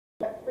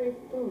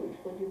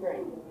would you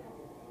bring?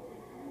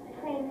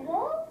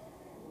 Pringles.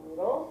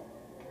 Noodles.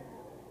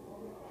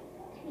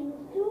 Cheese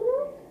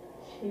doodles.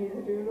 Cheese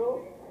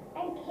doodles.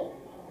 And cake.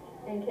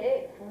 And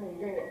cake. Oh,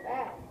 you're gonna get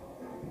fat.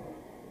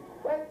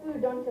 What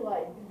food don't you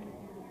like?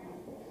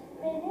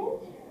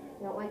 Spinach.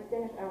 You don't like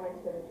spinach? I don't like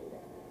spinach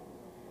either.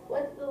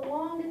 What's the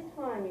longest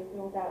time you've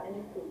been without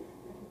any food?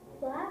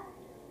 What?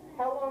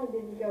 How long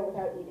did you go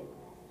without eating?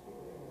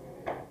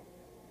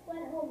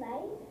 One whole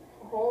night.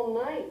 A whole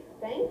night.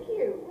 Thank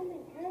you.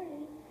 Lemon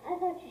curry. I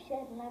thought you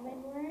said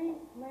lemon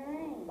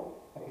meringue.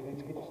 Okay, then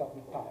you get yourself in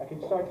the pot. Okay,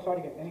 start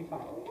again,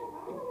 anytime.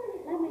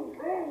 Lemon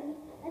curry.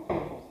 I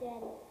thought you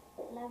said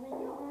lemon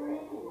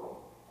meringue.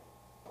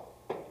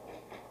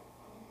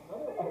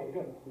 Okay,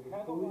 good.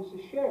 Food is to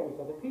share with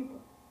other people.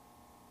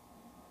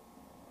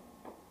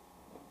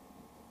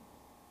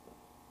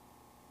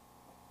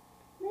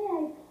 May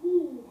I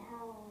please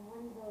have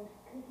one of those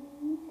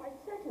cookies? Why,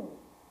 certainly.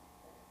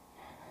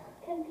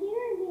 Can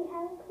Peter and me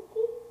have a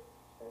cookie?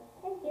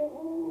 Thank you.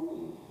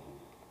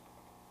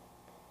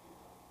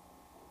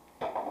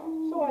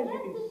 So as you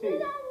can see,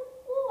 Sit on the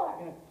floor.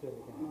 you're gonna have to do it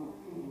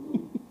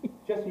again.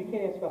 Justin, you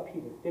can't ask about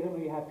Peter. They don't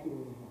know you have Peter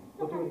in your hand.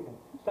 We'll do it again.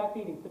 Stop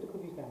eating. Put the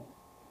cookies down.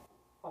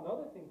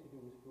 Another thing to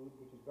do with food,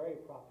 which is very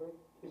proper,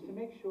 is to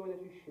make sure that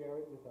you share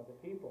it with other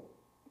people.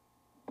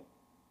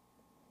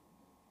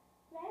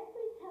 May I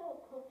please have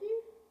a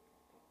cookie?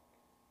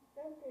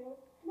 Thank you.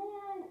 May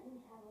I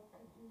please have a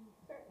cookie?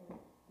 Certainly.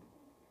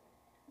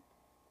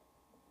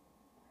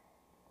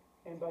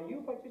 And by you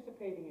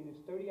participating in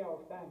this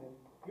 30-hour famine,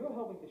 you're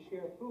helping to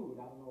share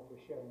food. I don't know if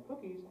we're sharing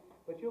cookies,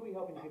 but you'll be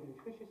helping to give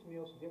nutritious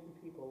meals to different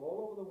people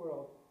all over the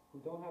world who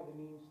don't have the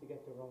means to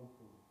get their own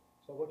food.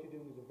 So what you're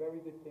doing is a very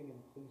good thing and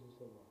it pleases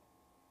the Lord.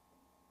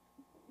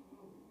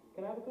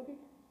 Can I have a cookie?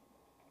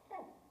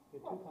 Yes.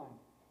 You're too kind.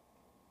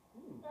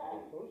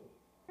 Delicious.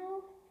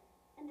 Now,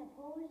 an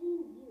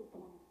opposing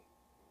viewpoint.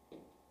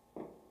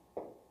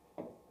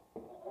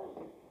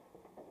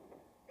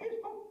 It's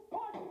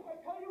preposterous, I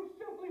tell you,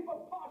 simply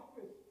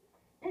preposterous.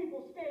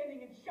 People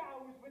standing in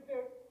showers with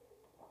their...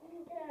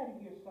 Get out of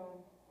here,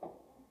 son.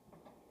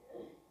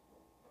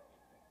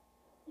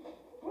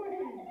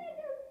 Please.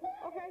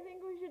 Okay, I think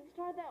we should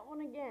start that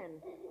one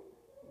again.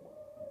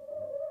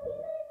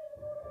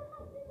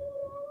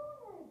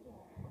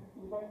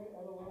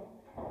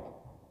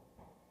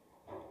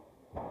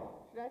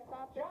 Should I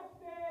stop it?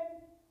 Justin!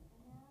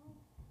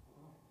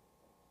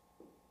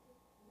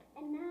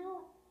 And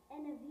now,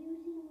 an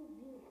abusing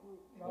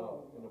viewpoint.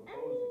 No, an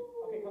opposing.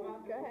 Okay, come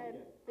on. Go ahead.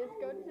 Just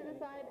go to the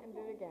side and do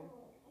it again.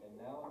 And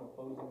now an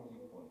opposing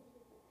viewpoint.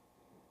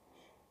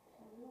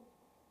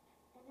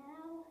 And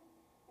now,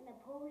 an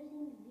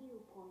opposing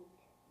viewpoint.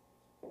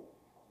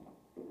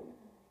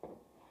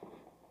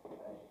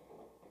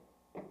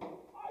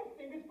 I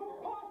think it's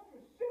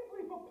preposterous,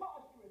 simply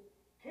preposterous.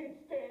 Kids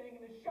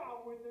standing in the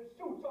shower with their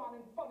suits on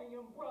and funny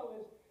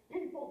umbrellas.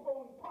 People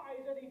throwing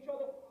pies at each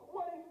other.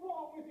 What is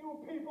wrong with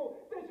you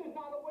people? This is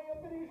not a way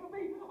of finishing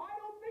me. I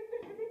don't think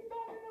this should be